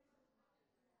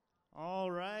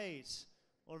All right.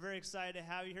 Well, we're very excited to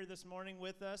have you here this morning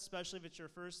with us, especially if it's your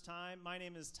first time. My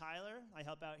name is Tyler. I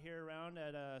help out here around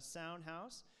at Sound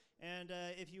House. And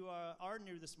if you are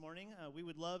new this morning, we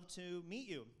would love to meet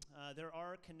you. There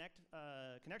are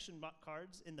connection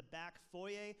cards in the back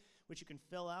foyer, which you can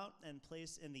fill out and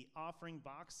place in the offering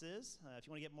boxes. If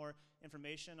you want to get more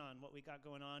information on what we got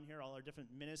going on here, all our different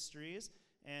ministries.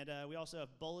 And we also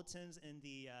have bulletins in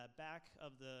the back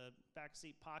of the back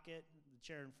seat pocket, the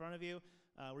chair in front of you,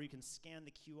 where you can scan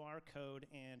the QR code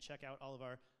and check out all of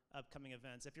our upcoming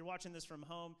events. If you're watching this from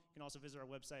home, you can also visit our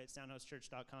website at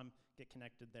soundhousechurch.com, get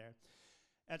connected there.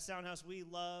 At Soundhouse, we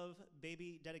love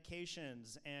baby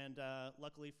dedications, and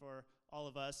luckily for all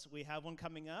of us, we have one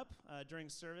coming up during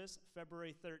service,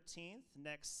 February 13th,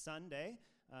 next Sunday.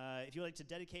 If you'd like to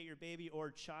dedicate your baby or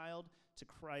child to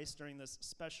Christ during this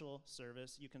special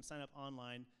service, you can sign up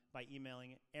online by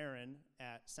emailing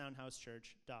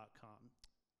aaron@soundhousechurch.com.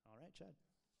 All right, Chad.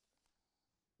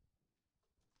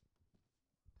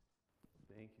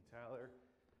 Thank you, Tyler.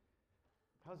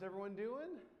 How's everyone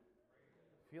doing?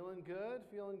 Feeling good,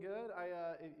 feeling good.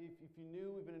 If you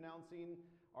knew, we've been announcing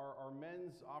our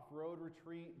men's off-road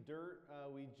retreat, Dirt.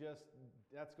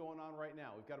 That's going on right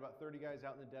now. We've got about 30 guys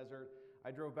out in the desert.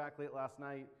 I drove back late last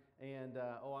night, and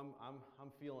I'm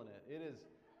feeling it.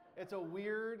 It's a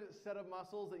weird set of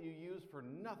muscles that you use for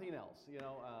nothing else.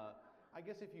 I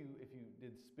guess if you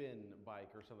did spin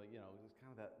bike or something, it's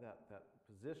kind of that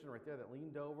position right there, that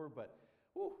leaned over, but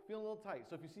feeling a little tight.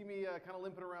 So if you see me kind of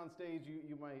limping around stage,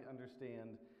 you might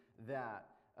understand that.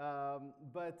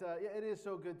 It is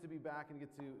so good to be back and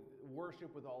get to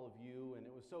worship with all of you, and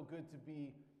it was so good to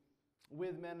be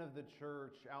with men of the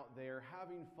church out there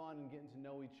having fun and getting to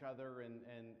know each other and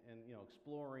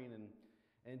exploring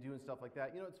and doing stuff like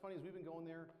that. It's funny, as we've been going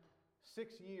there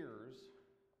 6 years,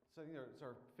 so it's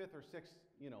our 5th or 6th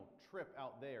trip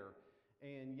out there,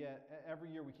 and yet every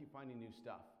year we keep finding new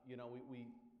stuff. We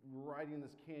were riding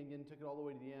this canyon, took it all the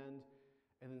way to the end,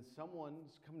 and then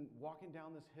someone's coming walking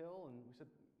down this hill, and we said,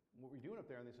 "What were you doing up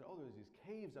there?" And they said, "Oh, there's these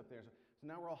caves up there." So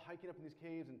now we're all hiking up in these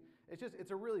caves, and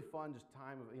it's a really fun just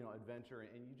time of adventure,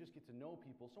 and you just get to know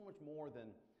people so much more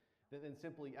than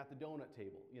simply at the donut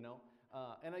table,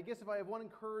 And I guess if I have one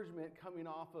encouragement coming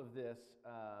off of this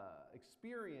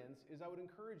experience is I would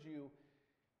encourage you,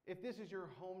 if this is your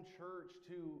home church,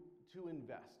 to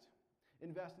invest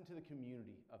into the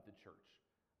community of the church.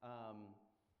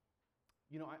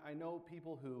 I know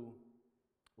people who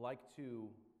like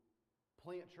to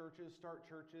plant churches, start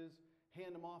churches,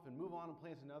 hand them off and move on and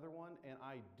plant another one, and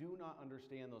I do not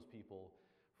understand those people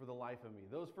for the life of me.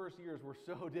 Those first years were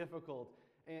so difficult,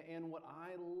 and what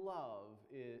I love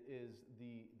is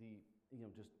the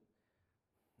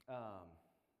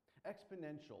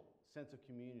exponential sense of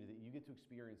community that you get to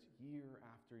experience year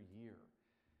after year.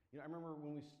 I remember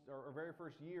when our very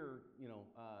first year,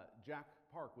 Jack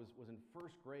Park was in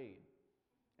first grade,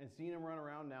 and seeing him run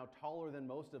around now, taller than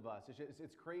most of us,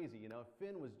 it's crazy.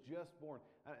 Finn was just born.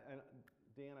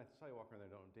 Dan, I saw you walking around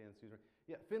there, don't Dan? Excuse me.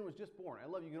 Yeah, Finn was just born. I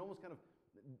love you. You can almost kind of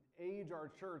age our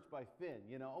church by Finn.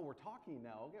 We're talking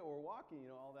now. Okay, we're walking.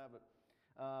 All that, but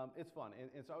it's fun.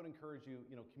 And so I would encourage you.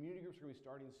 Community groups are going to be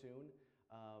starting soon,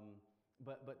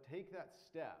 but take that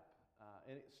step.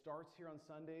 And it starts here on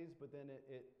Sundays, but then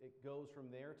it goes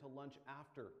from there to lunch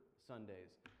after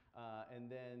Sundays. And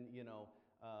then,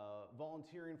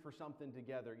 volunteering for something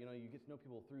together. You get to know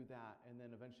people through that, and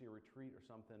then eventually a retreat or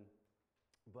something.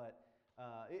 But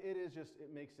it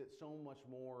makes it so much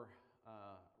more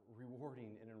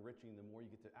rewarding and enriching the more you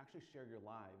get to actually share your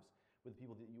lives with the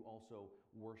people that you also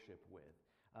worship with.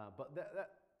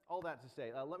 All that to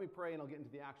say, let me pray and I'll get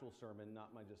into the actual sermon,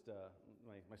 not my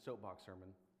soapbox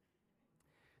sermon.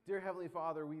 Dear Heavenly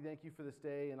Father, we thank you for this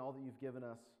day and all that you've given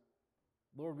us.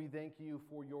 Lord, we thank you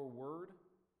for your word,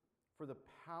 for the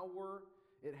power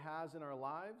it has in our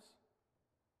lives.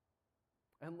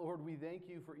 And Lord, we thank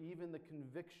you for even the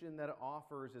conviction that it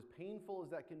offers, as painful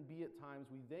as that can be at times.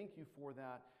 We thank you for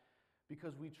that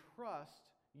because we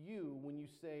trust you when you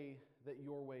say that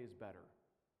your way is better.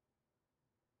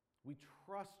 We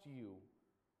trust you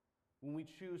when we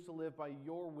choose to live by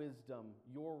your wisdom,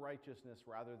 your righteousness,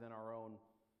 rather than our own.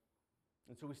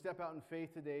 And so we step out in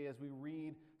faith today as we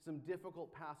read some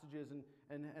difficult passages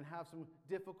and have some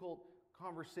difficult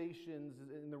conversations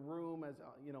in the room as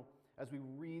we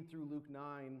read through Luke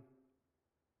 9.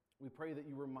 We pray that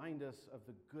you remind us of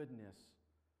the goodness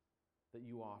that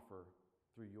you offer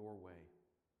through your way.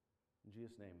 In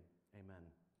Jesus' name, amen.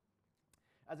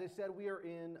 As I said, we are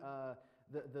in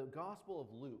the Gospel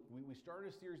of Luke. We started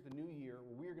a series the new year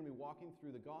where we are going to be walking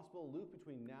through the Gospel of Luke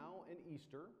between now and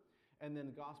Easter. and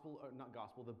then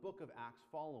the book of Acts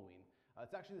following.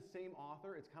 It's actually the same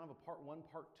author. It's kind of a part 1,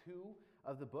 part 2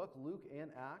 of the book, Luke and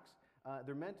Acts.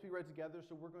 They're meant to be read together,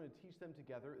 so we're going to teach them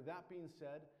together. That being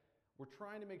said, we're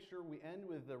trying to make sure we end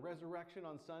with the resurrection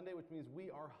on Sunday, which means we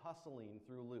are hustling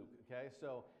through Luke, okay?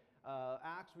 So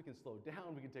Acts, we can slow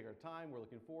down, we can take our time, we're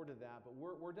looking forward to that, but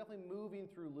we're definitely moving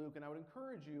through Luke, and I would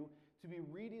encourage you to be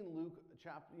reading Luke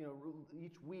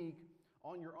each week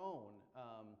on your own,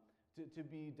 to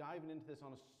be diving into this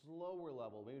on a slower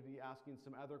level, maybe be asking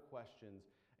some other questions.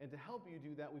 And to help you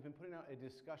do that, we've been putting out a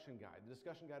discussion guide. The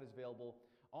discussion guide is available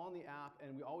on the app,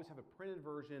 and we always have a printed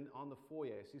version on the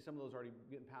foyer. I see some of those already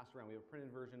getting passed around. We have a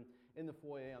printed version in the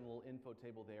foyer on the little info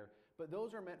table there. But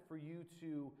those are meant for you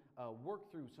to work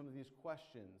through some of these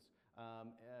questions,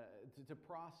 to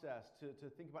process, to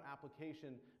think about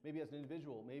application, maybe as an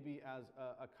individual, maybe as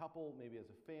a couple, maybe as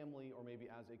a family, or maybe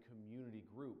as a community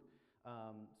group.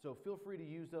 So feel free to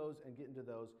use those and get into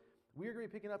those. We are going to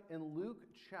be picking up in Luke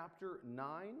chapter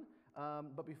 9.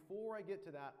 But before I get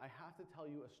to that, I have to tell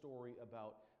you a story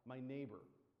about my neighbor.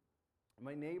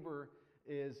 My neighbor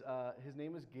is, his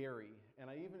name is Gary, and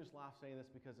I even just laugh saying this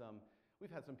because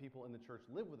we've had some people in the church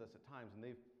live with us at times, and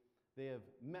they have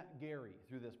met Gary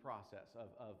through this process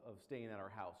of staying at our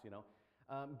house, you know.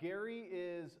 Gary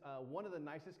is one of the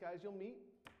nicest guys you'll meet.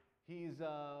 He's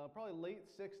probably late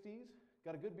 60s,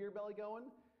 got a good beer belly going,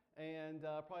 and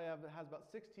probably has about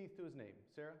 6 teeth to his name.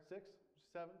 Sarah, 6,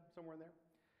 7, somewhere in there.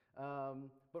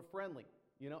 But friendly.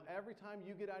 You know, every time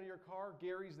you get out of your car,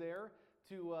 Gary's there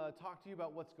to talk to you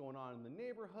about what's going on in the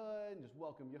neighborhood and just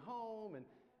welcome you home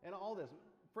and all this.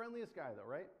 Friendliest guy though,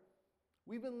 right?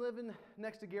 We've been living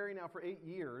next to Gary now for 8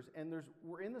 years, and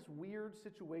we're in this weird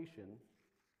situation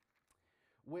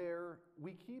where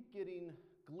we keep getting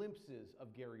glimpses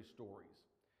of Gary's stories,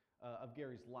 of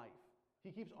Gary's life.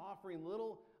 He keeps offering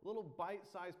little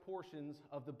bite-sized portions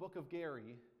of the book of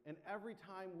Gary, and every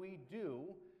time we do,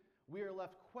 we are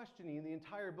left questioning the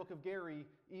entire book of Gary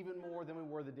even more than we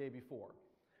were the day before.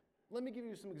 Let me give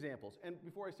you some examples. And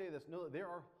before I say this, know that there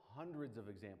are hundreds of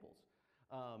examples.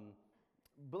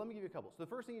 But let me give you a couple. So the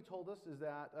first thing he told us is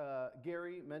that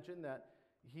Gary mentioned that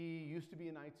he used to be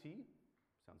in IT.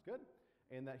 Sounds good.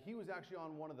 And that he was actually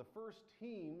on one of the first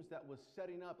teams that was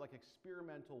setting up like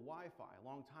experimental Wi-Fi a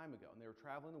long time ago. And they were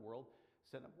traveling the world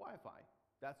setting up Wi-Fi.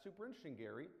 That's super interesting,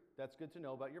 Gary. That's good to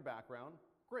know about your background.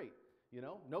 Great. You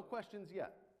know, no questions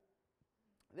yet.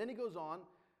 Then he goes on,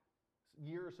 a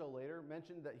year or so later,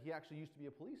 mentioned that he actually used to be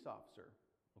a police officer.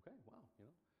 Okay, wow, you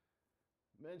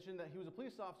know. Mentioned that he was a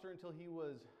police officer until he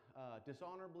was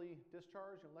dishonorably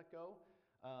discharged and let go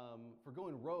for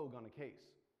going rogue on a case.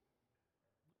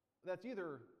 That's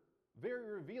either very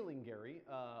revealing, Gary,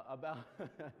 about,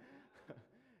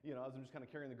 you know, as I'm just kind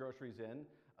of carrying the groceries in.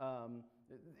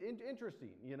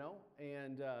 Interesting, you know,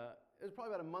 and it was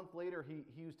probably about a month later,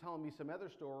 he was telling me some other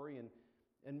story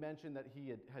and mentioned that he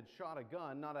had shot a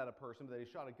gun, not at a person, but that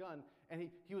he shot a gun, and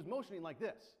he was motioning like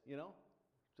this, you know,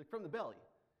 it's like from the belly.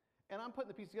 And I'm putting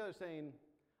the piece together saying,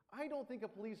 I don't think a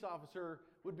police officer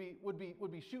would be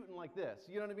shooting like this,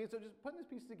 you know what I mean? So just putting this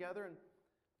piece together,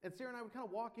 and Sarah and I would kind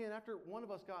of walk in after one of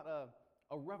us got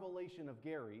a revelation of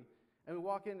Gary, and we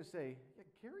walk in and say, yeah,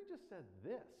 Gary just said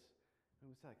this. And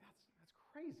we was like, that's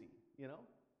crazy, you know?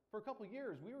 For a couple of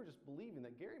years, we were just believing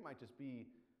that Gary might just be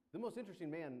the most interesting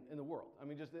man in the world. I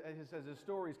mean, just as his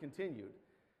stories continued.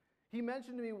 He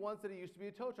mentioned to me once that he used to be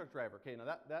a tow truck driver. Okay, now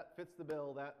that fits the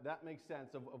bill. That makes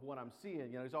sense of what I'm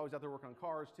seeing. You know, he's always out there working on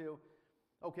cars too.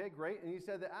 Okay, great. And he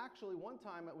said that actually one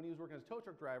time when he was working as a tow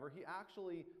truck driver, he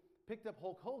actually picked up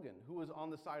Hulk Hogan, who was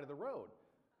on the side of the road.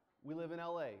 We live in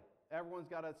LA. Everyone's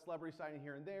got a celebrity sighting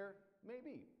here and there.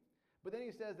 Maybe. But then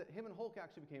he says that him and Hulk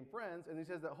actually became friends, and he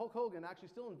says that Hulk Hogan actually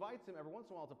still invites him every once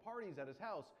in a while to parties at his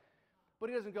house, but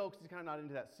he doesn't go because he's kind of not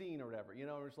into that scene or whatever. You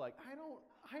know, it's like, I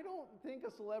don't think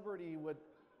a celebrity would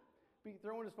be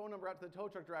throwing his phone number out to the tow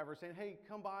truck driver saying, hey,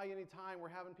 come by anytime, we're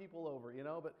having people over, you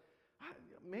know, but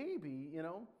maybe, you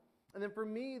know. And then for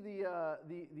me,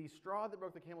 the straw that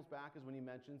broke the camel's back is when he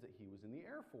mentions that he was in the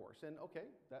Air Force. And okay,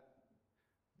 that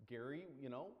Gary, you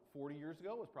know, 40 years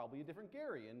ago was probably a different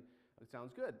Gary, and it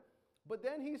sounds good. But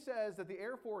then he says that the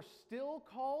Air Force still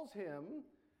calls him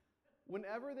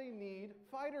whenever they need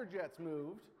fighter jets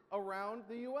moved around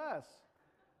the U.S.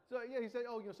 So yeah, he said,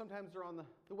 oh, you know, sometimes they're on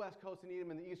the West Coast and need them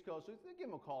in the East Coast. So they give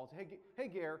him a call and say, hey,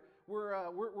 Gare,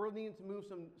 we're needing to move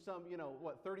some you know,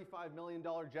 what, $35 million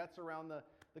jets around the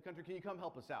country. Can you come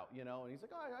help us out, you know? And he's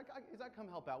like, oh, I come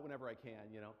help out whenever I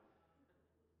can, you know?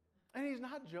 And he's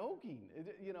not joking,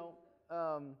 you know.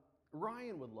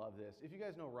 Ryan would love this. If you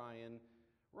guys know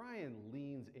Ryan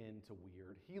leans into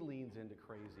weird. He leans into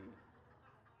crazy.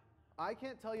 I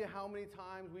can't tell you how many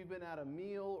times we've been at a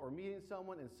meal or meeting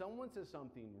someone and someone says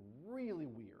something really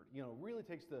weird, really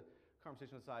takes the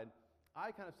conversation aside.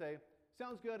 I kind of say,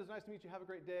 sounds good, it's nice to meet you, have a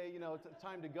great day, it's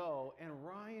time to go. And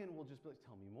Ryan will just be like,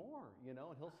 tell me more, and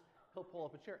he'll pull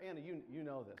up a chair. Anna, you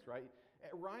know this, right?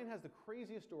 Ryan has the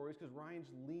craziest stories because Ryan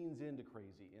just leans into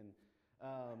crazy. And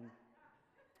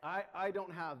I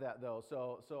don't have that though.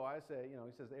 So I say,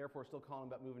 he says the Air Force still calling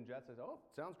about moving jets. I say, oh,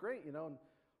 sounds great, and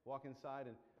walk inside.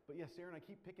 But yeah, Sarah and I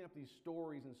keep picking up these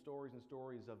stories and stories and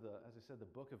stories of as I said, the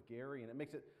book of Gary, and it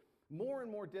makes it more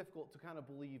and more difficult to kind of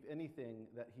believe anything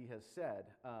that he has said.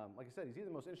 Like I said, he's either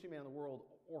the most interesting man in the world,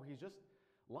 or he's just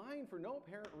lying for no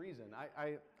apparent reason.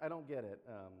 I don't get it.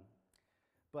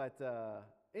 But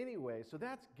anyway, so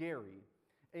that's Gary.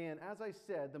 And as I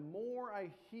said, the more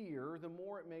I hear, the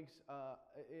more it makes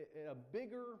a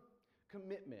bigger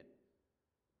commitment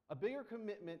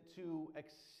to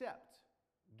accept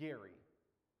Gary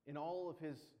in all of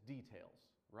his details,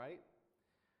 right?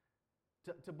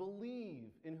 To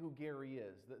believe in who Gary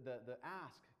is. The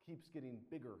ask keeps getting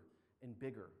bigger and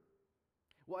bigger.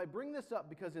 Well, I bring this up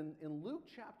because in Luke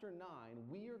chapter 9,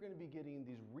 we are going to be getting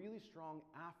these really strong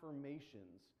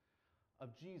affirmations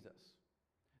of Jesus.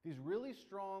 These really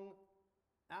strong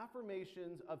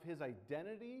affirmations of his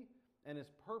identity and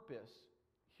his purpose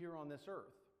here on this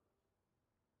earth.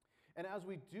 And as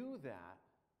we do that,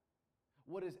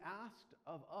 what is asked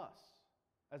of us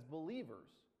as believers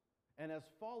and as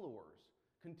followers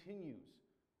continues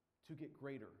to get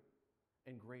greater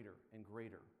and greater and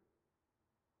greater.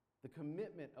 The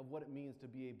commitment of what it means to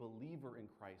be a believer in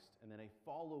Christ and then a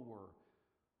follower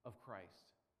of Christ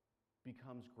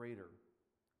becomes greater.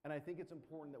 And I think it's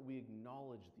important that we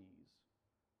acknowledge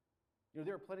these.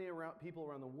 There are plenty of people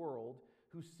around the world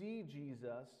who see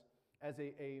Jesus as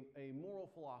a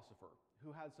moral philosopher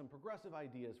who had some progressive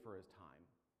ideas for his time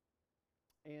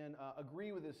and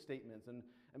agree with his statements and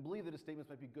believe that his statements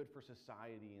might be good for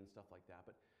society and stuff like that.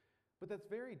 But that's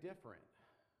very different.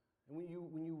 And when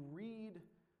you read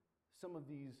some of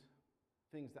these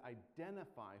things that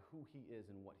identify who he is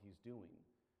and what he's doing,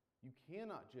 you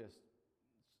cannot just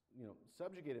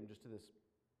subjugate him just to this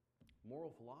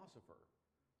moral philosopher,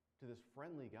 to this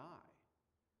friendly guy.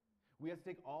 We have to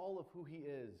take all of who he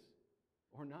is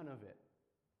or none of it.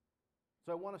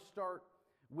 So I want to start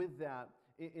with that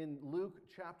in Luke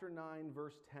chapter 9,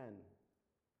 verse 10.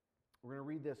 We're going to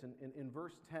read this in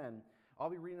verse 10. I'll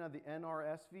be reading out of the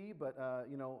NRSV, but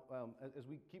as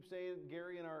we keep saying,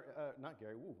 Gary and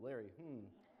Larry.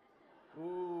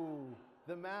 Ooh,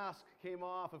 the mask came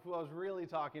off of who I was really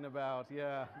talking about.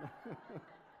 Yeah.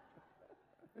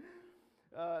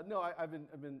 No, I've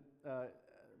been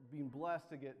being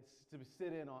blessed to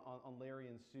sit in on Larry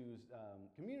and Sue's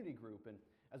community group, and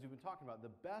as we've been talking about,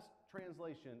 the best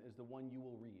translation is the one you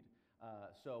will read.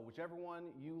 So whichever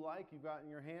one you like, you've got in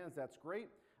your hands, that's great.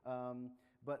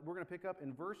 But we're going to pick up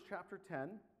in verse chapter 10.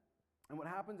 And what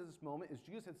happens at this moment is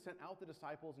Jesus had sent out the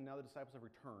disciples, and now the disciples have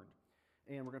returned.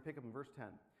 And we're going to pick up in verse 10.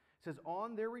 It says,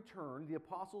 on their return, the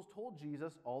apostles told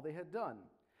Jesus all they had done.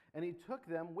 And he took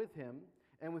them with him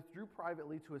and withdrew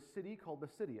privately to a city called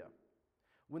Bethsaida.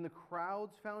 When the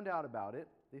crowds found out about it,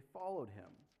 they followed him.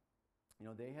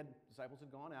 Disciples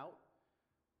had gone out.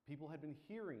 People had been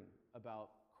hearing about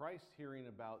Christ, hearing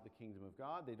about the kingdom of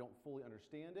God. They don't fully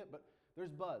understand it, but there's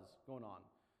buzz going on.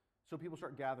 So people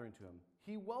start gathering to him.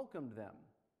 He welcomed them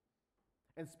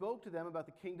and spoke to them about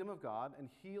the kingdom of God and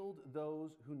healed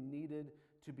those who needed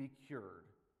to be cured.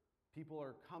 People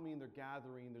are coming, they're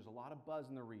gathering. There's a lot of buzz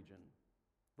in the region.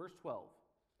 Verse 12.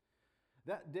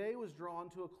 That day was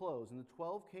drawn to a close, and the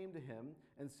 12 came to him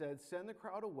and said, send the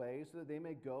crowd away so that they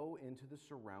may go into the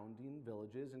surrounding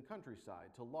villages and countryside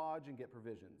to lodge and get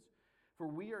provisions. For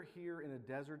we are here in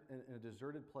a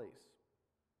deserted place.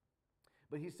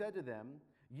 But he said to them,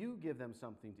 you give them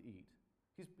something to eat.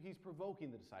 He's provoking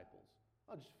the disciples.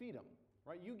 Oh, just feed them,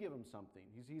 right? You give them something.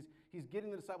 He's getting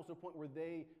the disciples to a point where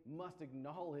they must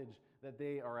acknowledge that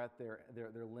they are at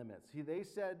their limits. They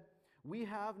said, we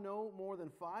have no more than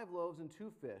 5 loaves and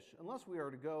 2 fish, unless we are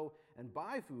to go and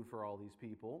buy food for all these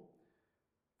people.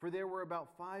 For there were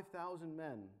about 5,000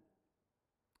 men,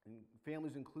 and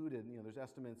families included. There's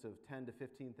estimates of 10 to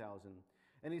 15,000.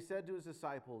 And he said to his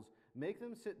disciples, make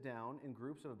them sit down in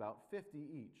groups of about 50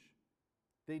 each.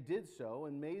 They did so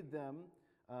and made them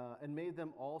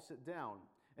all sit down.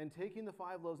 And taking the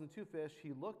 5 loaves and 2 fish,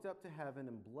 he looked up to heaven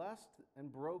and blessed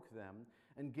and broke them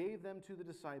and gave them to the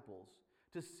disciples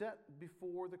to set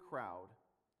before the crowd.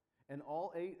 And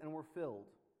all ate and were filled.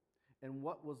 And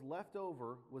what was left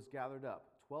over was gathered up,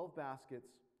 12 baskets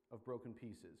of broken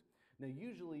pieces. Now,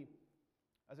 usually,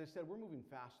 as I said, we're moving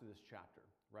fast through this chapter,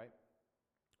 right?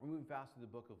 We're moving fast through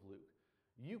the book of Luke.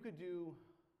 You could do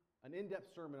an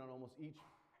in-depth sermon on almost each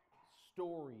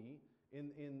story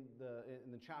in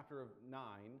the chapter of 9,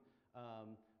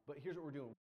 but here's what we're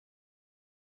doing.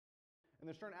 And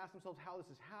they're starting to ask themselves how this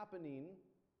is happening.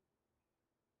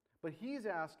 But he's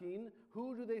asking,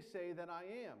 who do they say that I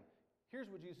am? Here's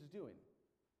what Jesus is doing.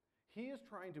 He is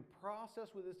trying to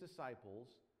process with his disciples,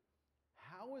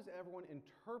 how is everyone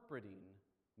interpreting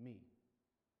me?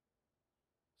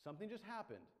 Something just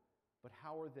happened, but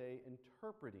how are they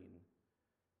interpreting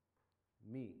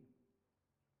me?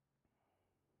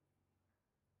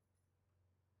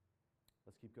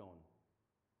 Let's keep going.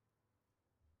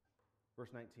 Verse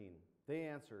 19. They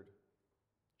answered,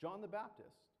 John the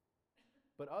Baptist,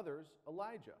 but others,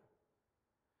 Elijah.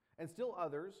 And still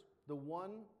others, the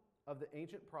one of the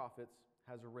ancient prophets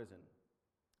has arisen.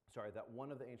 That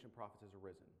one of the ancient prophets has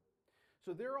arisen.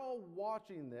 So they're all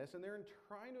watching this, and they're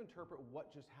trying to interpret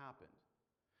what just happened.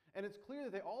 And it's clear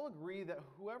that they all agree that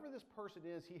whoever this person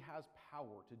is, he has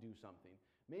power to do something.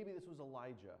 Maybe this was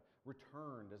Elijah,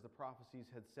 returned, as the prophecies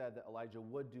had said that Elijah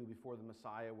would do before the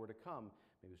Messiah were to come.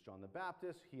 Maybe it's John the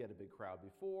Baptist, he had a big crowd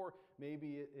before.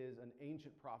 Maybe it is an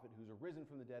ancient prophet who's arisen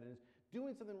from the dead and is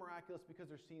doing something miraculous because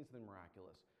they're seeing something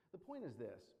miraculous. The point is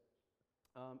this.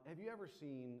 Have you ever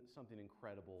seen something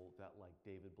incredible that like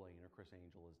David Blaine or Chris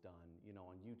Angel has done,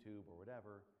 on YouTube or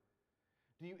whatever?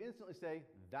 Do you instantly say,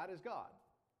 that is God?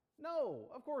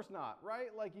 No, of course not,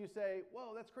 right? Like you say,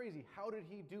 whoa, that's crazy. How did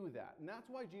he do that? And that's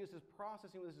why Jesus is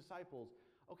processing with his disciples.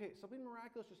 Okay, something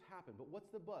miraculous just happened, but what's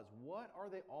the buzz? What are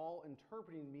they all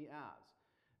interpreting me as?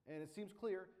 And it seems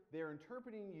clear they're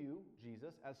interpreting you,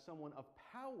 Jesus, as someone of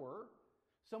power,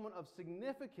 someone of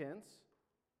significance,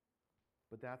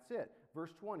 but that's it.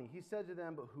 Verse 20, he said to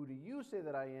them, but who do you say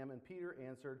that I am? And Peter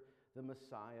answered, the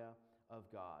Messiah of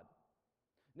God.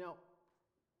 Now,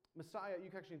 Messiah, you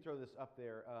can actually throw this up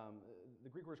there. The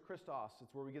Greek word is Christos.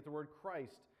 It's where we get the word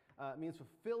Christ. It means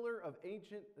fulfiller of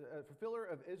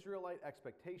Israelite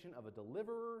expectation of a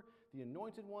deliverer, the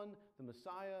anointed one, the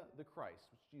Messiah, the Christ,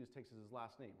 which Jesus takes as his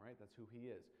last name, right? That's who he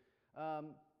is.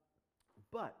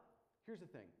 But here's the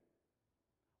thing.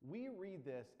 We read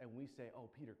this and we say, oh,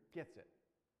 Peter gets it.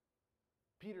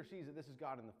 Peter sees that this is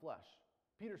God in the flesh.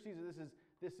 Peter sees that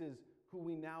this is who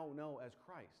we now know as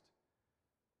Christ.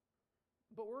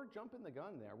 But we're jumping the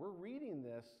gun there. We're reading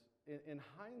this in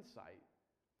hindsight.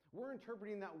 We're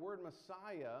interpreting that word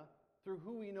Messiah through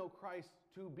who we know Christ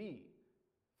to be,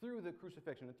 through the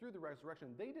crucifixion and through the resurrection.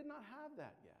 They did not have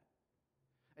that yet.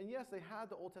 And yes, they had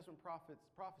the Old Testament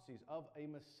prophecies of a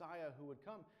Messiah who would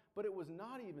come, but it was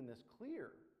not even this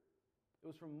clear. It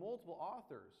was from multiple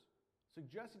authors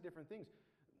suggesting different things.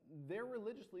 Their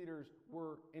religious leaders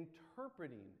were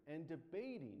interpreting and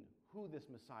debating who this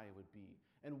Messiah would be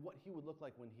and what he would look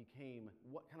like when he came,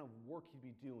 what kind of work he'd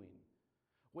be doing.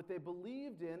 What they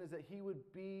believed in is that he would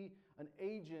be an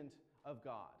agent of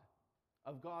God,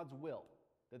 of God's will,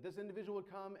 that this individual would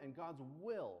come and God's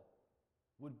will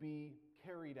would be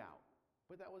carried out.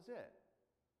 But that was it.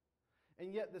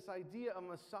 And yet this idea of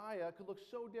Messiah could look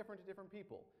so different to different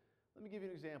people. Let me give you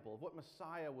an example of what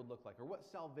Messiah would look like or what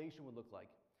salvation would look like.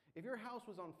 If your house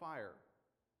was on fire,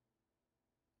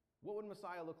 what would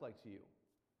Messiah look like to you?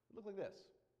 It would look like this,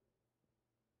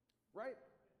 right?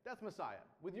 That's Messiah.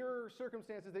 With your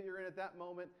circumstances that you're in at that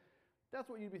moment, that's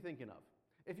what you'd be thinking of.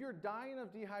 If you're dying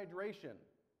of dehydration,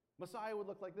 Messiah would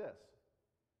look like this.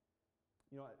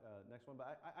 You know what, next one,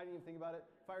 but I didn't even think about it.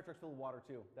 Fire truck's filled with water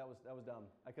too. That was dumb.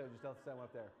 I could have just left that one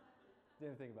up there.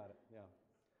 Didn't even think about it, yeah.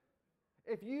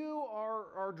 If you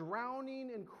are drowning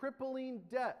in crippling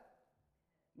debt,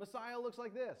 Messiah looks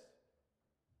like this.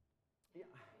 Yeah.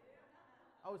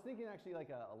 I was thinking actually like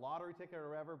a lottery ticket or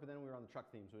whatever, but then we were on the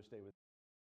truck theme, so we stayed with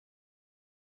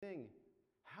it.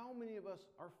 How many of us,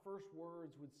 our first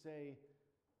words would say,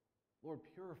 Lord,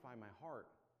 purify my heart.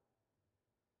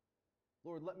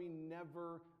 Lord, let me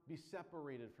never be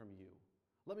separated from you.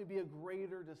 Let me be a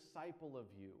greater disciple of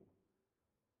you.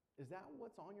 Is that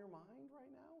what's on your mind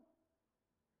right now?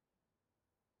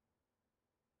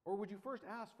 Or would you first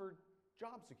ask for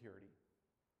job security?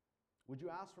 Would you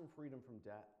ask for freedom from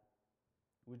debt?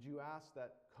 Would you ask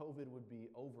that COVID would be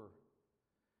over?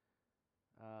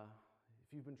 If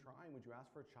you've been trying, would you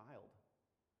ask for a child?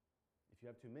 If you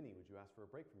have too many, would you ask for a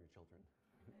break from your children?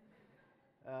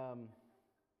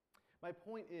 My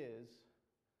point is,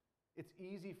 it's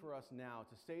easy for us now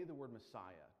to say the word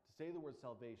Messiah, to say the word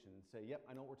salvation, and say, yep,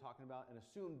 I know what we're talking about, and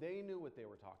assume they knew what they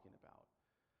were talking about.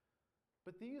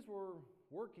 But these were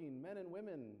working men and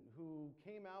women who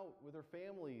came out with their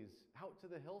families out to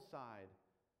the hillside,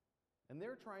 and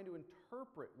they're trying to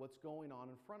interpret what's going on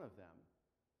in front of them.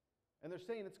 And they're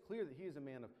saying it's clear that he is a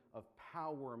man of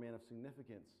power, a man of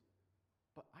significance.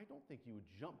 But I don't think you would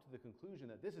jump to the conclusion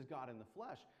that this is God in the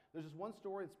flesh. There's this one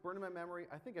story that's burned in my memory.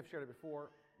 I think I've shared it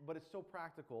before, but it's so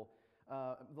practical.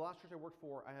 The last church I worked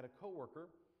for, I had a coworker,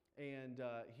 and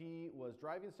he was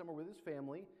driving somewhere with his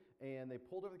family, and they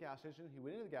pulled over the gas station. He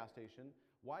went into the gas station.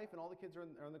 Wife and all the kids are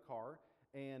in the car,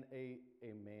 and a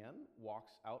man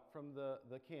walks out from the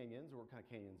canyons. There were kind of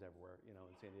canyons everywhere, in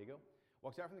San Diego.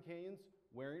 Walks out from the canyons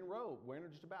wearing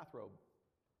just a bathrobe.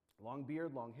 Long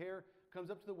beard, long hair,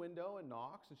 comes up to the window and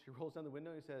knocks, and she rolls down the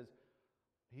window and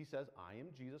he says, I am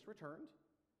Jesus returned.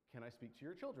 Can I speak to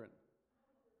your children?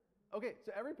 Okay,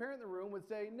 so every parent in the room would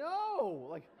say, no!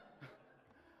 Like,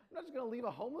 I'm not just going to leave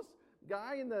a homeless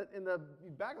guy in the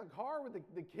back of the car with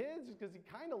the kids because he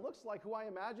kind of looks like who I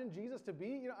imagine Jesus to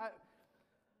be.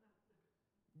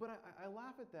 But I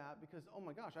laugh at that because, oh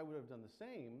my gosh, I would have done the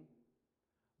same.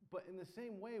 But in the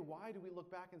same way, why do we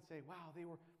look back and say, wow,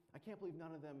 I can't believe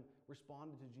none of them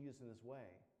responded to Jesus in this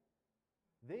way?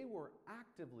 They were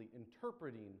actively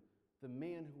interpreting the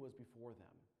man who was before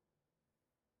them.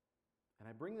 And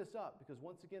I bring this up because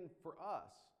once again, for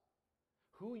us,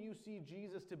 who you see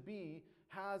Jesus to be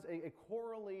has a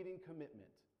correlating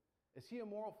commitment. Is he a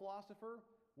moral philosopher?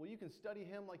 Well, you can study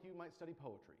him like you might study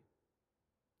poetry.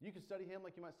 You can study him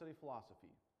like you might study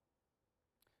philosophy.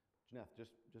 Jeanette,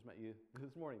 just met you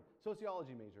this morning.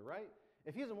 Sociology major, right?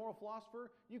 If he's a moral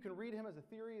philosopher, you can read him as a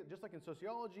theory, just like in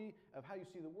sociology, of how you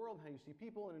see the world, how you see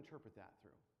people, and interpret that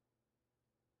through.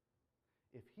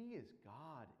 If he is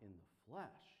God in the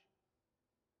flesh,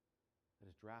 that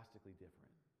is drastically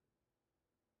different.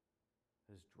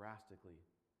 That is drastically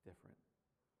different.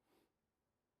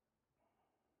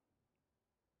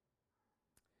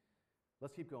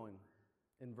 Let's keep going.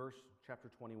 In chapter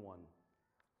 21.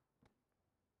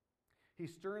 He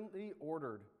sternly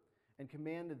ordered and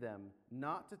commanded them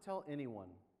not to tell anyone,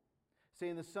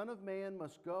 saying, the Son of Man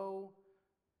must go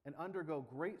and undergo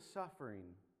great suffering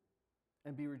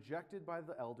and be rejected by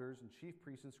the elders and chief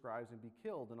priests and scribes and be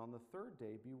killed, and on the third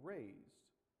day be raised.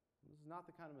 This is not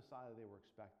the kind of Messiah they were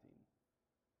expecting.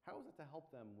 How is it to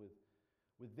help them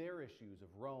with their issues of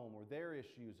Rome, or their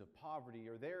issues of poverty,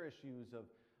 or their issues of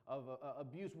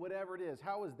abuse, whatever it is?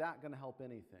 How is that going to help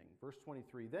anything? Verse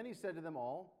 23, then he said to them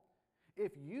all,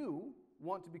 if you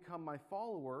want to become my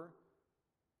follower,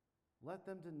 let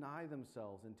them deny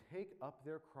themselves and take up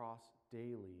their cross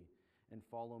daily and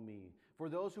follow me. For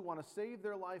those who want to save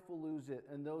their life will lose it,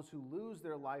 and those who lose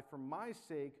their life for my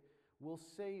sake will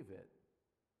save it.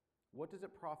 What does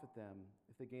it profit them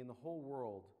if they gain the whole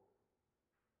world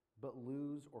but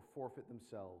lose or forfeit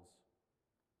themselves?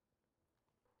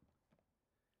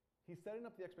 He's setting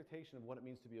up the expectation of what it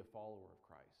means to be a follower of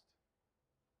Christ.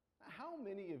 How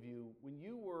many of you, when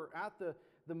you were at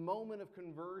the moment of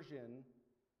conversion,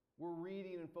 were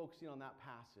reading and focusing on that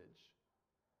passage?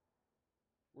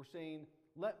 We're saying,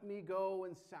 let me go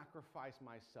and sacrifice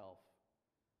myself.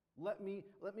 Let me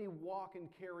walk and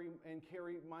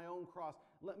carry my own cross.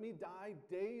 Let me die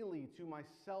daily to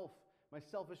myself, my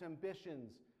selfish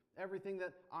ambitions, everything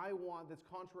that I want that's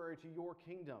contrary to your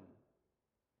kingdom.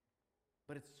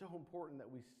 But it's so important that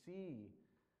we see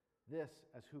this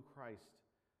as who Christ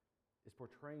is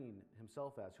portraying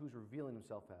himself as, who's revealing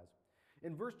himself as.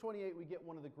 In verse 28, we get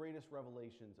one of the greatest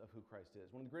revelations of who Christ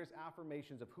is, one of the greatest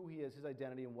affirmations of who he is, his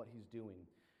identity, and what he's doing.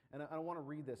 And I want to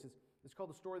read this. It's called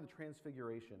the story of the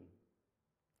Transfiguration.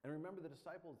 And remember, the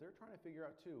disciples, they're trying to figure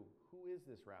out too, who is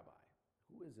this rabbi?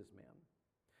 Who is this man?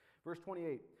 Verse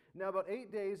 28, now about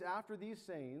 8 days after these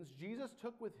sayings, Jesus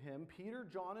took with him Peter,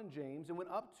 John, and James and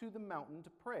went up to the mountain to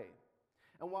pray.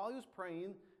 And while he was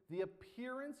praying, the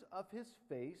appearance of his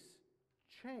face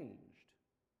changed,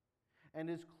 and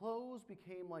his clothes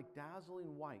became like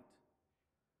dazzling white.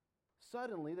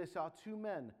 Suddenly they saw two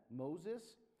men, Moses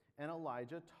and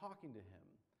Elijah, talking to him.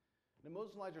 Now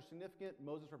Moses and Elijah are significant.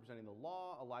 Moses representing the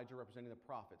law, Elijah representing the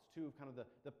prophets, two of kind of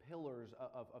the pillars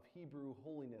of Hebrew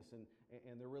holiness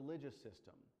and their religious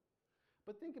system.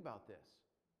 But think about this.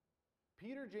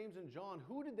 Peter, James, and John,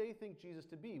 who did they think Jesus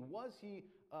to be? Was he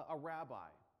a rabbi?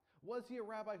 Was he a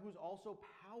rabbi who's also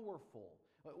powerful?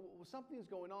 Something is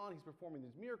going on. He's performing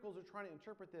these miracles. They're trying to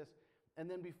interpret this. And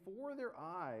then before their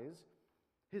eyes,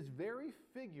 his very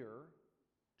figure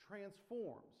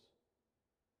transforms.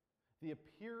 The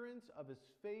appearance of his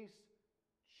face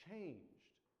changed,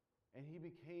 and he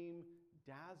became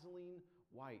dazzling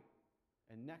white.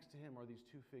 And next to him are these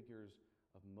two figures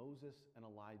of Moses and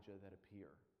Elijah that appear.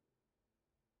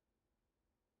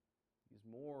 He's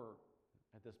more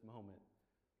at this moment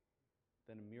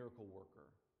than a miracle worker.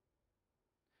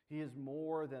 He is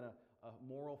more than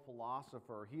moral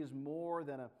philosopher. He is more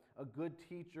than a good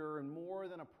teacher and more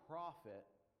than a prophet.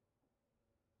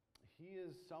 He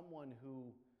is someone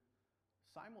who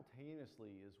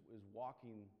simultaneously is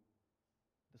walking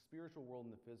the spiritual world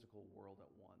and the physical world at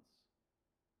once.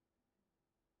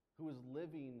 Who is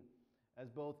living as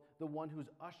both the one who's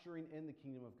ushering in the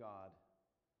kingdom of God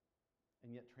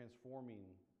and yet transforming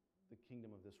the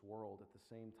kingdom of this world at the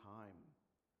same time.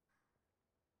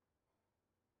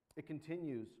 It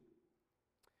continues.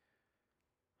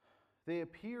 They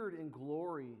appeared in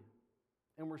glory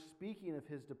and were speaking of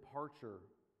his departure,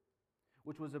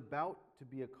 which was about to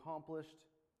be accomplished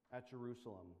at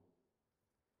Jerusalem.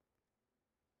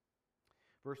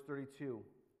 Verse 32.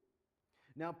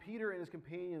 Now Peter and his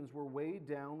companions were weighed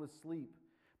down with sleep,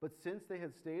 but since they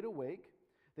had stayed awake,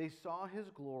 they saw his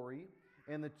glory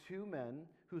and the two men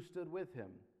who stood with him.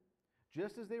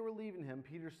 Just as they were leaving him,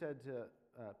 Peter said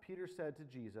to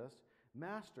Jesus,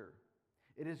 "Master,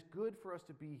 it is good for us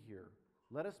to be here.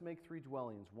 Let us make 3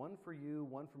 dwellings, one for you,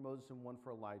 one for Moses, and one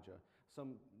for Elijah."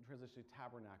 Some translations say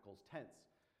tabernacles, tents.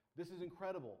 This is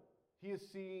incredible. He is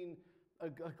seeing a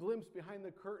glimpse behind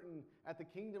the curtain at the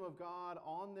kingdom of God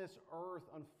on this earth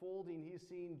unfolding. He's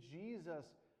seeing Jesus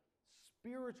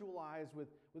spiritualized with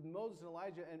Moses and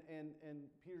Elijah, and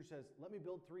Peter says, let me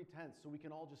build 3 tents so we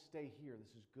can all just stay here.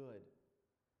 This is good.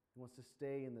 He wants to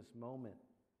stay in this moment.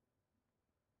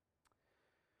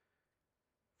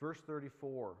 Verse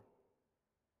 34.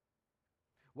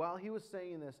 While he was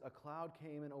saying this, a cloud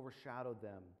came and overshadowed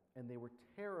them, and they were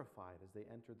terrified as they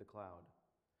entered the cloud.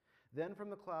 Then from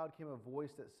the cloud came a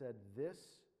voice that said, "This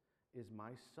is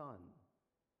my son,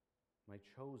 my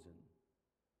chosen.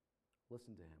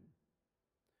 Listen to him."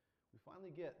 We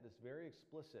finally get this very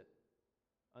explicit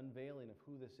unveiling of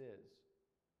who this is.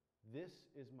 This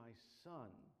is my son,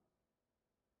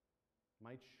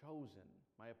 my chosen,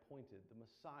 my appointed, the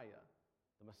Messiah.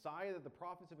 The Messiah that the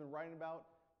prophets have been writing about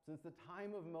since the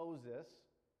time of Moses,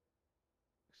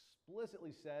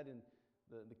 explicitly said in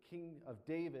the King of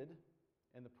David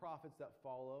and the prophets that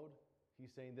followed.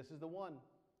 He's saying, this is the one.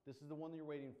 This is the one that you're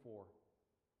waiting for.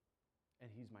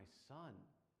 And he's my son.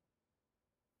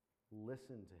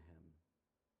 Listen to him.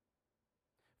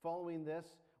 Following this,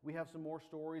 we have some more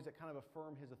stories that kind of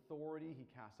affirm his authority. He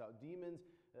casts out demons.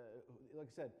 Like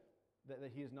I said,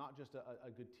 that he is not just a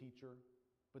good teacher,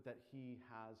 but that he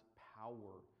has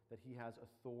power, that he has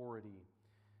authority,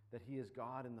 that he is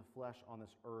God in the flesh on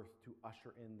this earth to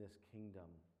usher in this kingdom.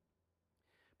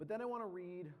 But then I want to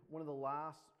read one of the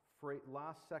last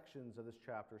sections of this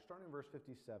chapter, starting in verse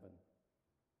 57.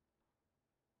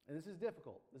 And this is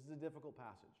difficult. This is a difficult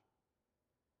passage.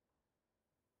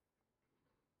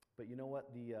 But you know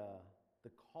what? The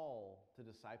call to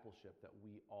discipleship that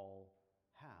we all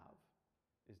have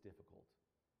is difficult.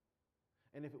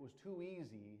 And if it was too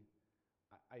easy,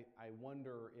 I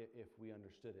wonder if we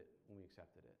understood it when we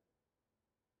accepted it.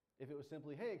 If it was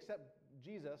simply, hey, accept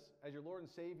Jesus as your Lord and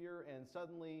Savior, and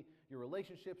suddenly your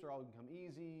relationships are all become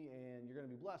easy, and you're going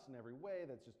to be blessed in every way,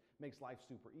 that just makes life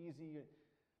super easy.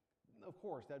 Of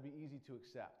course, that'd be easy to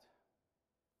accept.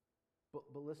 But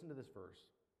listen to this verse,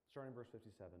 starting in verse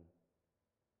 57.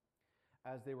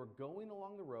 As they were going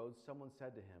along the road, someone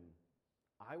said to him,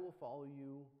 "I will follow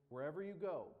you wherever you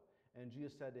go." And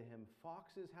Jesus said to him,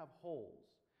 "Foxes have holes,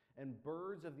 and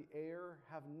birds of the air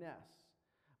have nests,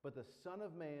 but the Son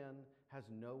of Man has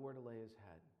nowhere to lay his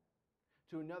head."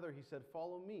 To another he said,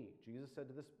 "Follow me." Jesus said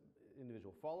to this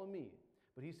individual, "Follow me."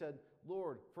 But he said,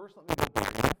 "Lord, first let me go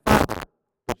back to my Father."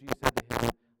 But Jesus said to him,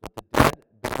 "Let the dead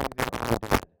bury their own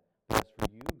dead. But as for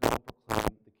you, go and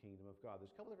proclaim the kingdom of God."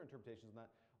 There's a couple different interpretations on that.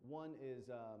 One is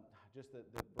just the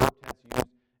verb tense used.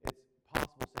 It's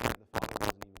possible saying that the Father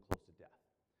wasn't even close to death.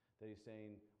 That he's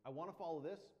saying, I want to follow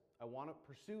this. I want to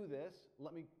pursue this.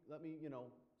 Let me,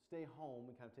 stay home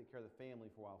and kind of take care of the family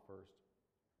for a while first.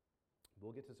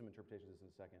 We'll get to some interpretations of this in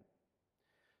a second.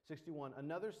 61,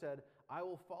 another said, "I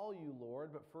will follow you,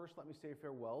 Lord, but first let me say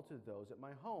farewell to those at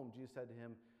my home." Jesus said to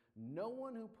him, "No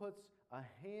one who puts a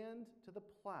hand to the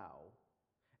plow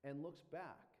and looks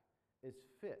back is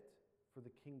fit for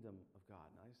the kingdom of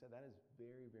God." Now, I said that is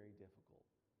very, very difficult.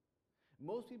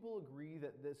 Most people agree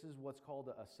that this is what's called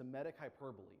a Semitic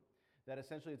hyperbole, that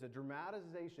essentially it's a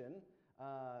dramatization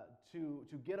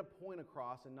to get a point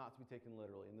across and not to be taken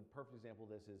literally. And the perfect example of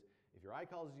this is, if your eye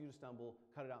causes you to stumble,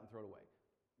 cut it out and throw it away.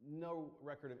 No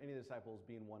record of any of the disciples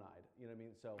being one-eyed. You know what I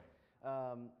mean? So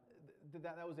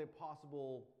that was a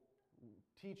possible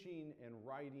teaching and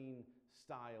writing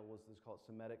style, was called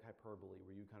Semitic hyperbole,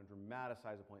 where you kind of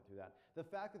dramatize a point through that. The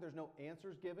fact that there's no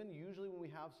answers given, usually when we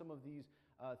have some of these,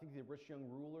 I think the rich young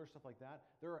ruler, stuff like that,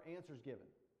 there are answers given.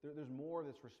 There's more of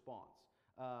this response.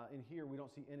 In here, we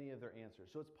don't see any of their answers.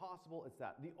 So it's possible it's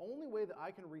that. The only way that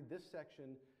I can read this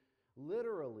section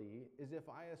literally is if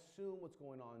I assume what's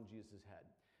going on in Jesus' head.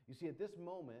 You see, at this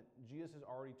moment, Jesus has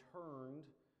already turned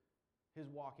his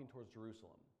walking towards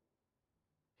Jerusalem.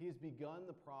 He has begun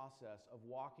the process of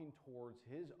walking towards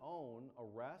his own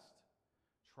arrest,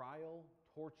 trial,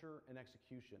 torture, and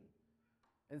execution.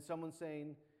 And someone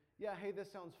saying, yeah, hey,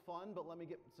 this sounds fun, but let me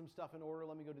get some stuff in order.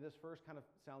 Let me go do this first. Kind of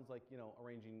sounds like,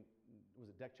 arranging, was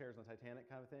it deck chairs on Titanic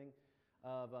kind of thing?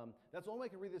 That's the only way I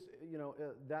can read this,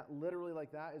 that literally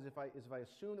like that is if I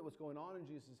assume that what's going on in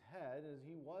Jesus' head, as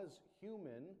he was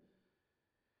human,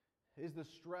 is the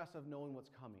stress of knowing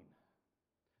what's coming.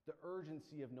 The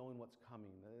urgency of knowing what's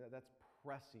coming. That's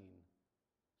pressing.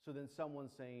 So then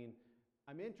someone's saying,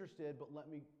 I'm interested, but let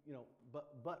me,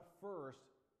 but first,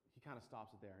 he kind of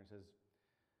stops it there and says,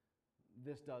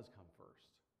 this does come first.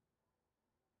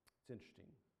 It's interesting.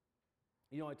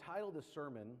 I titled this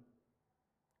sermon,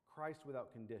 Christ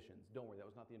Without Conditions. Don't worry, that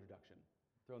was not the introduction.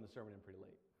 Throwing the sermon in pretty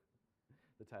late.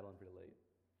 The title in pretty late.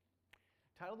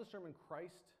 Titled the sermon,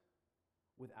 Christ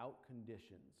Without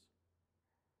Conditions.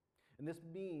 And this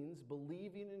means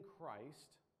believing in Christ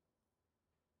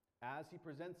as he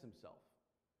presents himself,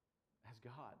 as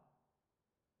God.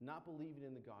 Not believing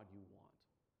in the God you want.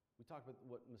 We talk about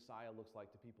what Messiah looks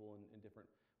like to people in different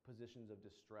positions of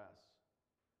distress.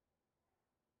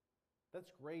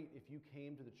 That's great if you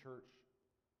came to the church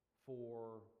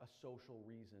for a social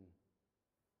reason,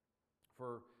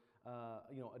 for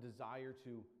a desire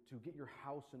to get your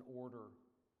house in order.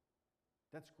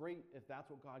 That's great if that's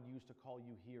what God used to call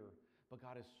you here, but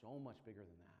God is so much bigger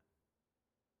than that.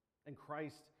 And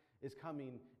Christ is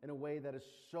coming in a way that is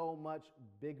so much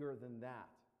bigger than that.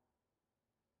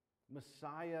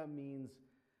 Messiah means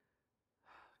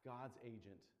God's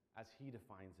agent, as he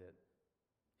defines it.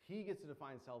 He gets to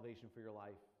define salvation for your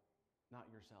life, not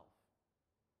yourself.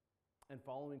 And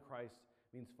following Christ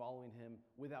means following him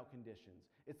without conditions.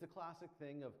 It's the classic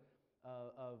thing of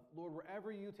Lord,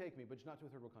 wherever you take me, but just not to a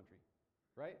third world country,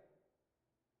 right?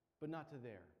 But not to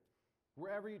there.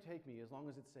 Wherever you take me, as long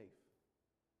as it's safe.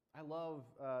 I love,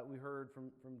 we heard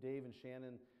from Dave and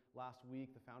Shannon last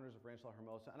week, the founders of Ranch La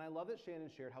Hermosa, and I love that Shannon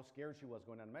shared how scared she was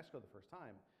going down to Mexico the first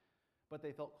time, but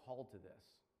they felt called to this.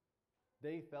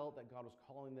 They felt that God was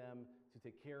calling them to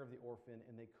take care of the orphan,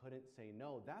 and they couldn't say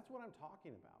no. That's what I'm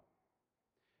talking about.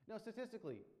 Now,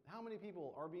 statistically, how many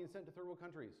people are being sent to third world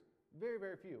countries? Very,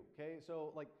 very few, okay?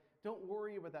 So, don't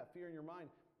worry about that fear in your mind.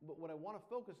 But what I want to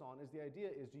focus on is the idea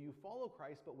is, do you follow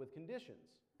Christ but with conditions?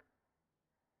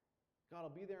 God, I'll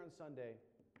be there on Sunday.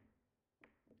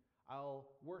 I'll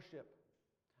worship.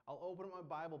 I'll open up my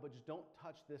Bible, but just don't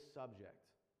touch this subject.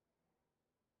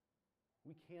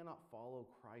 We cannot follow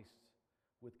Christ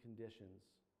with conditions.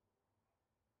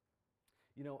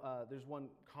 There's one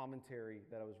commentary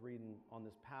that I was reading on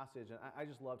this passage, and I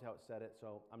just loved how it said it,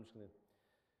 so I'm just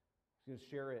going to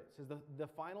share it. It says, the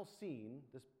final scene,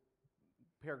 this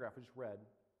paragraph I just read,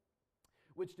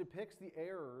 which depicts the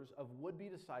errors of would-be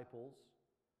disciples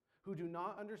who do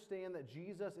not understand that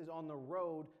Jesus is on the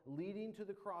road leading to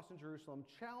the cross in Jerusalem,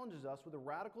 challenges us with the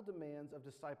radical demands of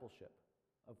discipleship,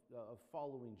 of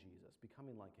following Jesus,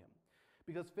 becoming like him.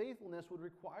 Because faithfulness would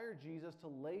require Jesus to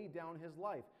lay down his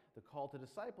life. The call to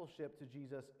discipleship to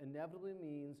Jesus inevitably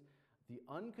means the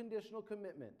unconditional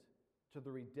commitment to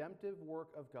the redemptive work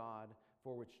of God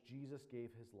for which Jesus gave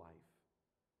his life.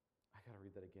 I got to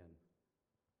read that again.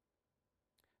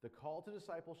 The call to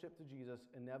discipleship to Jesus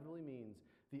inevitably means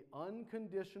the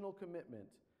unconditional commitment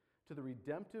to the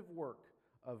redemptive work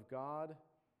of God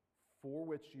for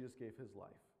which Jesus gave his life.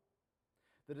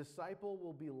 The disciple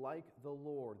will be like the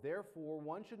Lord. Therefore,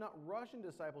 one should not rush into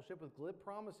discipleship with glib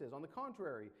promises. On the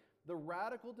contrary, the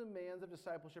radical demands of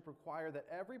discipleship require that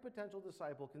every potential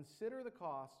disciple consider the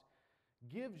cost,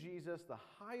 give Jesus the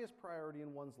highest priority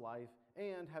in one's life,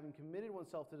 and, having committed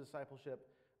oneself to discipleship,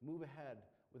 move ahead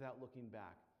without looking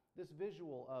back. This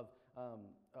visual of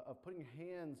putting your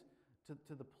hands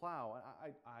to the plow.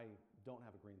 I don't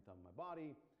have a green thumb in my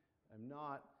body. I'm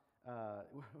not.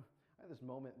 I had this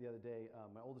moment the other day.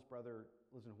 My oldest brother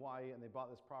lives in Hawaii, and they bought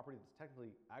this property that's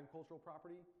technically agricultural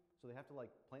property, so they have to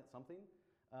plant something.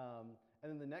 And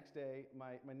then the next day,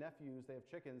 my nephews, they have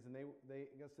chickens, and they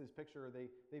I guess this picture,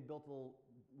 they built a little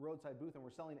roadside booth and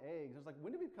were selling eggs. I was like,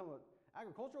 when did we become an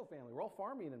agricultural family? We're all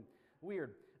farming and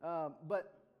weird.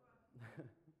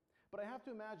 But I have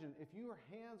to imagine, if your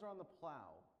hands are on the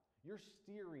plow, you're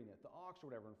steering it. The ox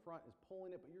or whatever in front is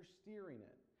pulling it, but you're steering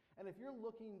it. And if you're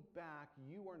looking back,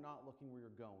 you are not looking where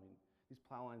you're going. These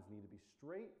plow lines need to be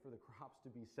straight for the crops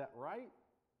to be set right.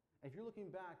 And if you're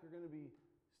looking back, you're going to be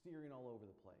steering all over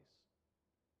the place.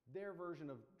 their version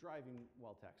of driving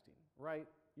while texting, right?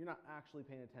 You're not actually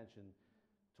paying attention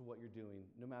to what you're doing,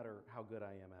 no matter how good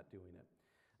I am at doing it.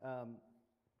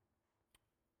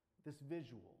 This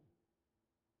visual,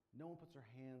 no one puts their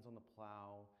hands on the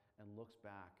plow and looks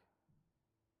back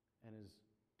and is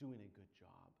doing a good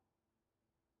job.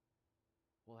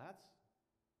 Well,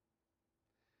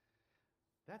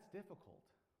 that's difficult.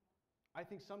 I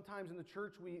think sometimes in the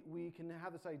church we can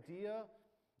have this idea,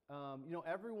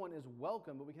 everyone is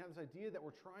welcome, but we can have this idea that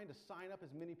we're trying to sign up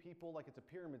as many people like it's a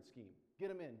pyramid scheme. Get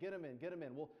them in, get them in, get them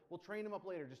in. We'll train them up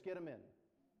later, just get them in.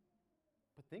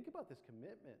 But think about this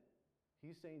commitment.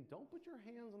 He's saying, don't put your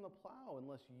hands on the plow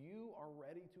unless you are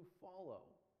ready to follow.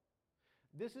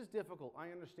 This is difficult. I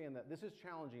understand that. This is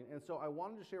challenging. And so I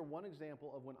wanted to share one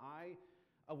example of when I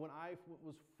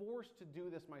was forced to do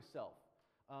this myself.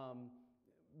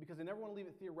 Because I never want to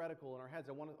leave it theoretical in our heads.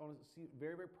 I want to see it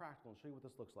very, very practical and show you what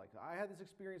this looks like. I had this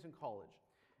experience in college.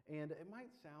 And it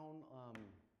might sound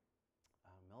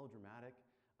melodramatic,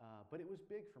 but it was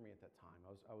big for me at that time.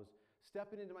 I was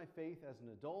stepping into my faith as an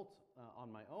adult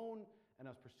on my own, and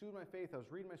I was pursuing my faith. I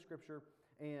was reading my scripture,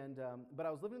 but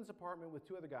I was living in this apartment with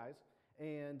two other guys,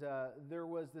 and there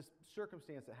was this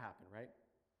circumstance that happened, right?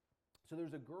 So there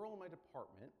was a girl in my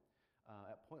department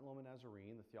at Point Loma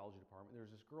Nazarene, the theology department. There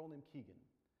was this girl named Keegan.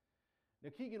 Now,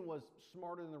 Keegan was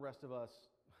smarter than the rest of us.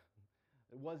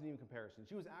 It wasn't even comparison.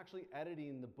 She was actually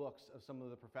editing the books of some of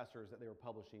the professors that they were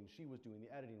publishing. She was doing the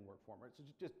editing work for them. Right? So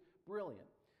just brilliant.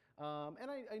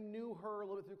 And I knew her a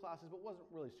little bit through classes, but wasn't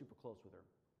really super close with her.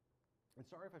 And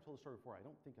sorry if I told the story before. I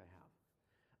don't think I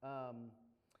have.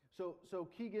 So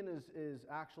Keegan is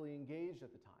actually engaged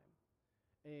at the time.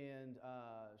 And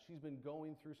she's been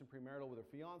going through some premarital with her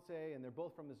fiance, and they're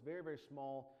both from this very, very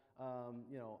small,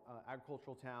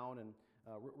 agricultural town and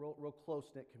real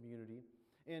close-knit community.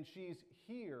 And she's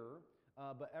here,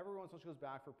 but every once in a while she goes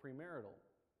back for premarital.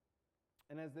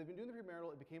 And as they've been doing the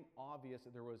premarital, it became obvious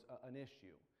that there was an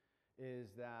issue, is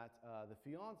that the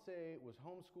fiance was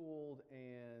homeschooled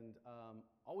and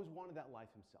always wanted that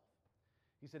life himself.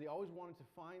 He said he always wanted to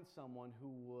find someone who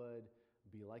would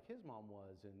be like his mom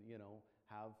was and,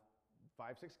 have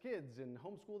 5, 6 kids and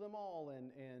homeschool them all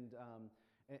and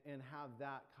have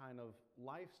that kind of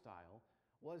lifestyle.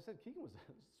 Well, as I said, Keegan was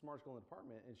the smartest girl in the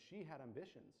department, and she had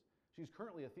ambitions. She's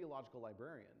currently a theological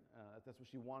librarian. That's what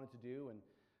she wanted to do, and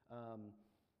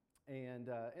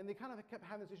they kind of kept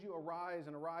having this issue arise,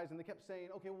 and they kept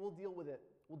saying, okay, we'll deal with it.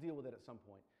 We'll deal with it at some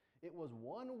point. It was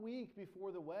 1 week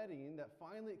before the wedding that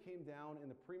finally it came down in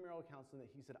the premarital counseling that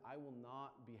he said, I will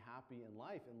not be happy in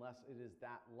life unless it is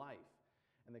that life.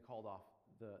 And they called off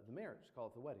the marriage,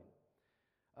 called it the wedding.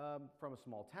 From a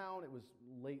small town, it was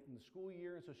late in the school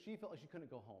year, and so she felt like she couldn't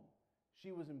go home.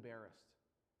 She was embarrassed.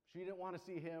 She didn't want to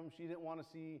see him. She didn't want to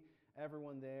see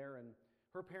everyone there, and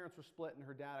her parents were split, and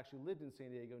her dad actually lived in San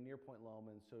Diego near Point Loma,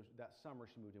 and so that summer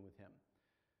she moved in with him.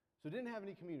 So didn't have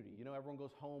any community. Everyone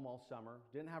goes home all summer.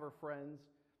 Didn't have her friends,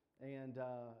 and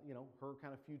her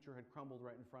kind of future had crumbled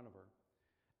right in front of her.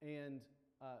 And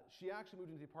she actually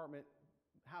moved into the apartment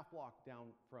half block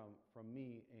down from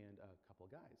me and a couple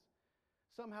of guys.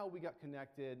 Somehow we got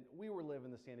connected. We were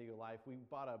living the San Diego life. We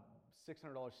bought a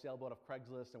 $600 sailboat off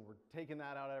Craigslist, and we're taking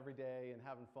that out every day and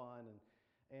having fun.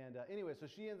 And anyway, so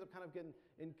she ends up kind of getting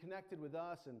connected with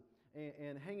us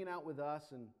and hanging out with us.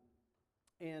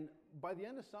 And by the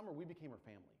end of summer, we became her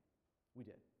family. We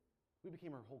did. We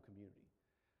became her whole community.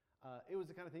 It was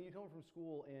the kind of thing, you come home from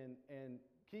school, and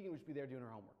Keegan would just be there doing her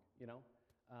homework,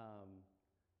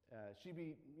 she'd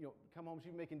be, come home,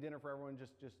 she'd be making dinner for everyone,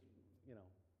 just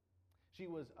she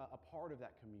was a part of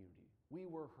that community. We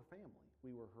were her family.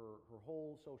 We were her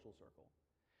whole social circle.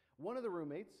 One of the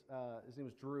roommates, his name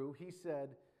was Drew, he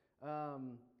said,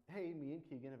 hey, me and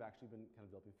Keegan have actually been kind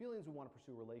of developing feelings. We want to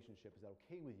pursue a relationship. Is that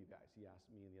okay with you guys? He asked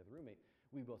me and the other roommate.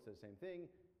 We both said the same thing.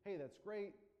 Hey, that's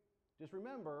great. Just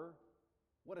remember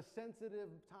what a sensitive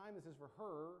time this is for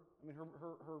her. I mean,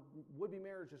 her would-be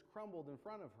marriage just crumbled in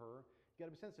front of her. You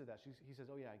got to be sensitive to that. He says,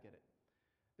 oh yeah, I get it.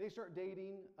 They start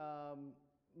dating,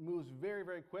 moves very,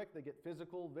 very quick. They get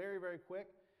physical very, very quick.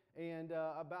 And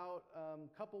about a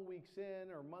couple weeks in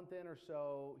or a month in or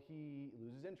so, he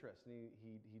loses interest, and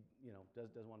he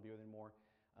doesn't want to be with her anymore.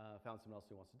 Found someone else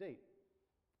he wants to date.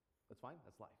 That's fine.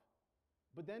 That's life.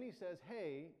 But then he says,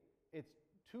 "Hey, it's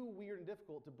too weird and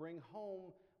difficult to bring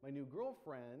home my new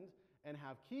girlfriend and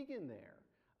have Keegan there.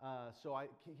 So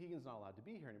Keegan's not allowed to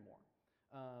be here anymore."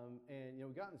 And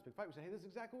we got in this big fight. We said, "Hey, this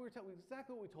is exactly what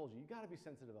we told you. You got to be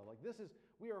sensitive of. Like,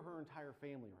 we are her entire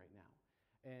family right now."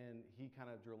 And he kind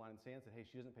of drew a line in the sand and said, hey,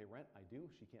 she doesn't pay rent. I do.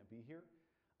 She can't be here.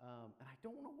 And I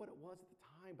don't know what it was at the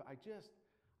time, but I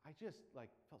I just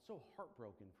felt so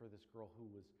heartbroken for this girl who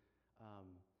was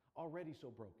already so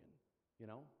broken, you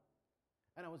know?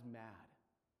 And I was mad.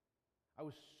 I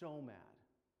was so mad.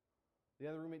 The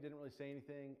other roommate didn't really say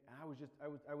anything. And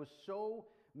I was so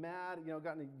mad, you know,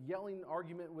 got in a yelling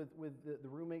argument with the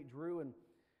roommate, Drew, and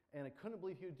I couldn't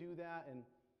believe he would do that.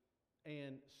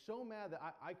 And so mad that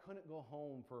I couldn't go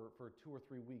home for 2 or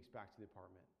 3 weeks back to the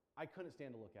apartment. I couldn't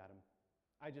stand to look at him.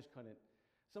 I just couldn't.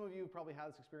 Some of you have probably had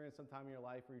this experience sometime in your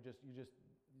life where you're just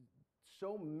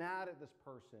so mad at this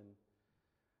person,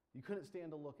 you couldn't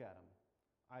stand to look at him.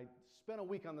 I spent a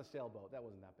week on the sailboat. That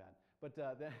wasn't that bad. But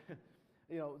then,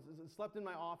 you know, slept in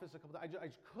my office a couple times. I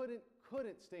just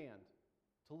couldn't stand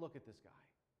to look at this guy.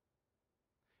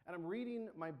 And I'm reading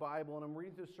my Bible, and I'm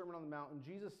reading through the Sermon on the Mount, and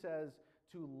Jesus says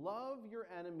to love your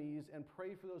enemies and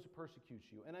pray for those who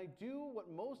persecute you. And I do what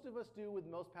most of us do with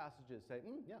most passages, say,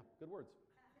 yeah, good words,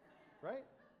 right?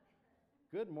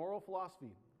 Good moral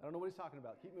philosophy. I don't know what he's talking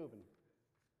about. Keep moving.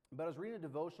 But I was reading a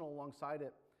devotional alongside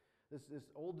it, this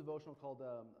old devotional called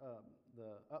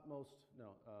The Utmost,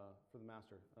 for the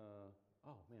Master.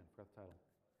 Oh man, forgot the title.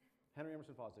 Henry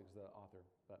Emerson Fosdick is the author,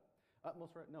 but not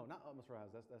Utmost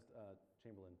Rise, that's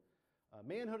Chamberlain.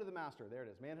 Manhood of the Master, there it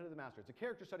is, Manhood of the Master. It's a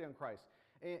character study on Christ.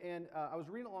 And I was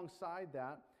reading alongside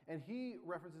that, and he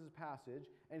references a passage,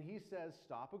 and he says,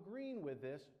 stop agreeing with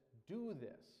this, do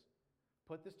this.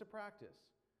 Put this to practice.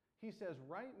 He says,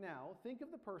 right now, think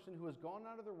of the person who has gone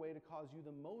out of their way to cause you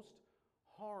the most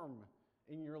harm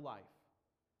in your life.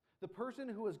 The person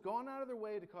who has gone out of their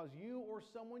way to cause you or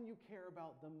someone you care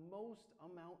about the most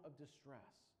amount of distress.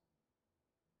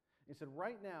 He said,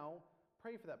 right now,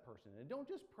 pray for that person. And don't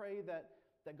just pray that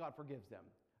God forgives them.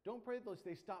 Don't pray that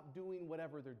they stop doing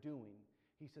whatever they're doing.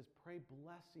 He says, pray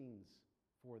blessings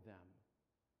for them.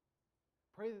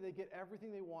 Pray that they get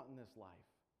everything they want in this life.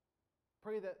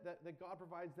 Pray that God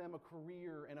provides them a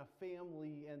career and a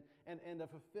family and a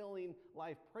fulfilling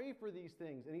life. Pray for these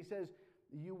things. And he says,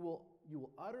 you will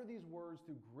utter these words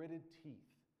through gritted teeth,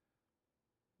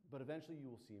 but eventually you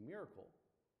will see a miracle.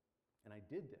 And I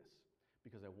did this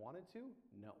because I wanted to?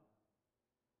 No.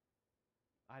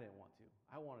 I didn't want to.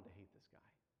 I wanted to hate this guy.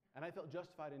 And I felt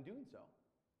justified in doing so,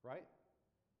 right?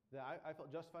 That I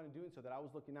felt justified in doing so, that I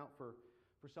was looking out for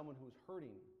someone who was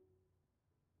hurting.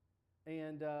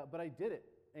 But I did it.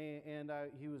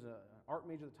 He was an art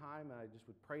major at the time, and I just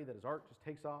would pray that his art just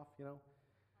takes off, you know.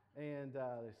 And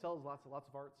he sells lots of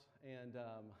arts. And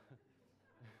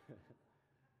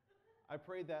I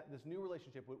prayed that this new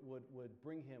relationship would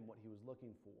bring him what he was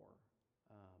looking for.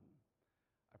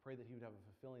 I prayed that he would have a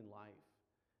fulfilling life,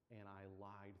 and I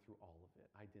lied through all of it.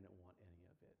 I didn't want any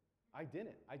of it. I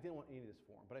didn't want any of this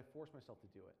for him, but I forced myself to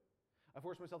do it. I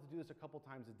forced myself to do this a couple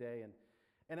times a day,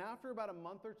 and after about a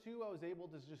month or two, I was able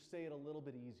to just say it a little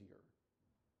bit easier.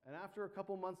 And after a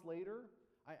couple months later,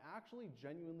 I actually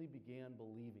genuinely began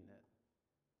believing it.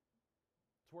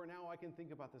 To where now I can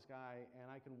think about this guy and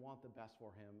I can want the best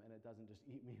for him, and it doesn't just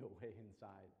eat me away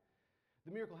inside.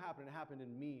 The miracle happened, and it happened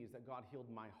in me, is that God healed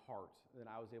my heart,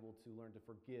 that I was able to learn to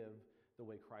forgive the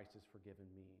way Christ has forgiven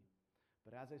me.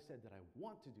 But as I said, did I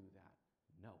want to do that?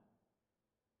 No.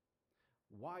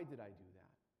 Why did I do that?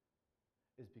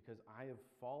 Is because I am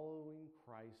following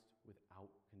Christ without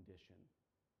condition.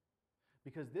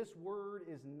 Because this word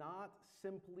is not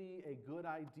simply a good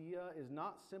idea, is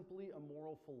not simply a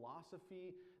moral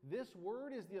philosophy. This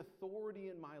word is the authority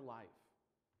in my life.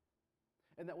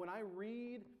 And that when I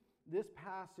read this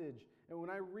passage, and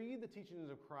when I read the teachings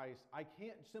of Christ, I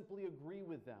can't simply agree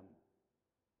with them.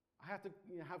 I have to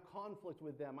have conflict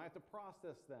with them. I have to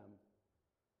process them.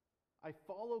 I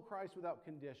follow Christ without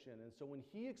condition. And so when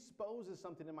he exposes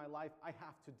something in my life, I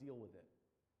have to deal with it.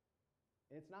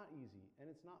 And it's not easy, and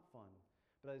it's not fun.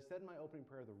 But as I said in my opening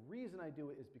prayer, the reason I do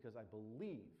it is because I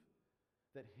believe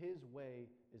that his way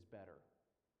is better.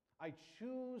 I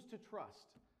choose to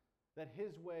trust that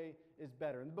his way is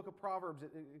better. In the book of Proverbs,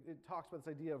 it talks about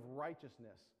this idea of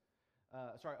righteousness,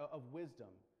 of wisdom.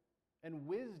 And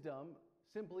wisdom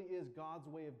simply is God's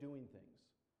way of doing things.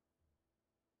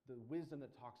 The wisdom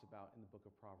that talks about in the book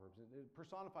of Proverbs. It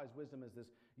personifies wisdom as this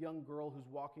young girl who's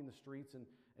walking the streets and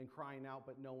crying out,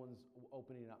 but no one's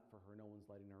opening up for her, no one's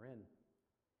letting her in.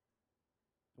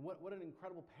 And what an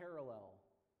incredible parallel.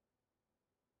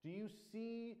 Do you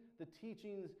see the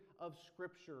teachings of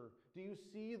Scripture? Do you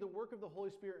see the work of the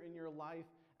Holy Spirit in your life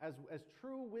as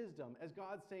true wisdom, as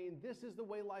God saying, this is the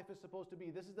way life is supposed to be,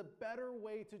 this is the better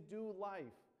way to do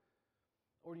life?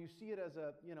 Or do you see it as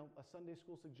a Sunday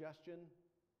school suggestion?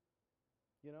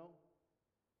 You know?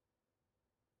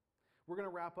 We're going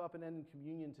to wrap up and end in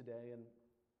communion today,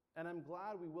 and I'm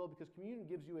glad we will, because communion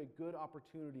gives you a good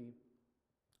opportunity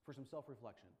for some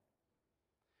self-reflection.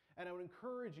 And I would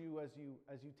encourage you as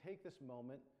you take this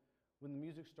moment, when the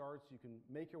music starts, you can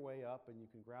make your way up and you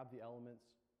can grab the elements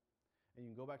and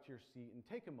you can go back to your seat and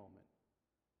take a moment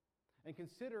and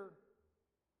consider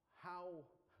how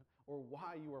or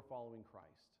why you are following Christ.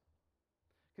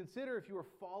 Consider if you are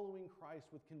following Christ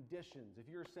with conditions.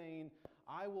 If you're saying,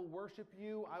 I will worship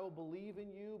you, I will believe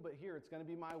in you, but here, it's going to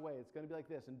be my way. It's going to be like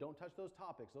this. And don't touch those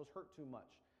topics. Those hurt too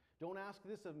much. Don't ask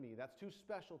this of me. That's too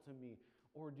special to me.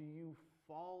 Or do you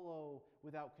follow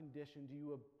without condition? Do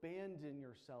you abandon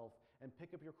yourself and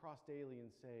pick up your cross daily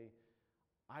and say,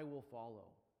 I will follow?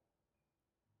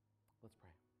 Let's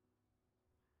pray.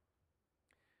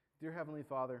 Dear Heavenly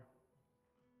Father,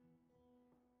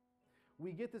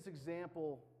 we get this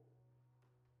example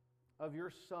of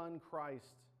your Son, Christ,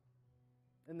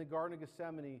 in the Garden of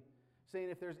Gethsemane, saying,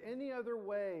 if there's any other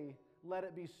way, let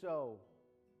it be so.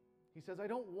 He says, I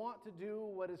don't want to do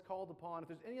what is called upon. If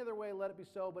there's any other way, let it be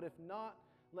so, but if not,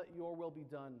 let your will be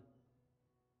done.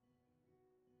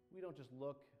 We don't just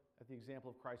look at the example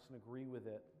of Christ and agree with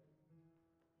it.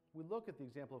 We look at the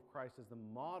example of Christ as the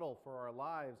model for our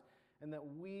lives, and that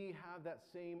we have that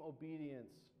same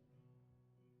obedience.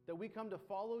 That we come to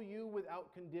follow you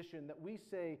without condition. That we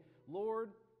say, Lord,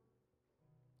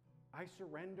 I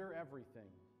surrender everything.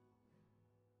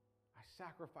 I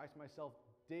sacrifice myself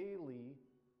daily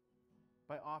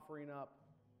by offering up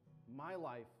my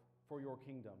life for your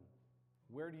kingdom.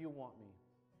 Where do you want me?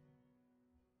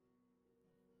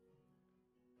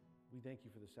 We thank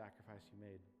you for the sacrifice you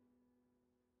made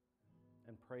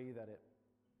and pray that it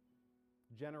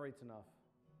generates enough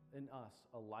in us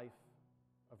a life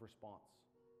of response.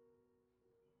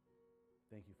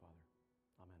 Thank you, Father.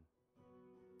 Amen.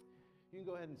 You can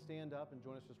go ahead and stand up and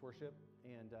join us as worship.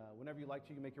 And whenever you like to,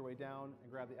 you can make your way down and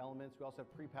grab the elements. We also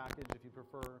have prepackaged if you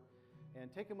prefer.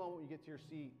 And take a moment when you get to your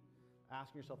seat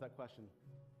asking yourself that question.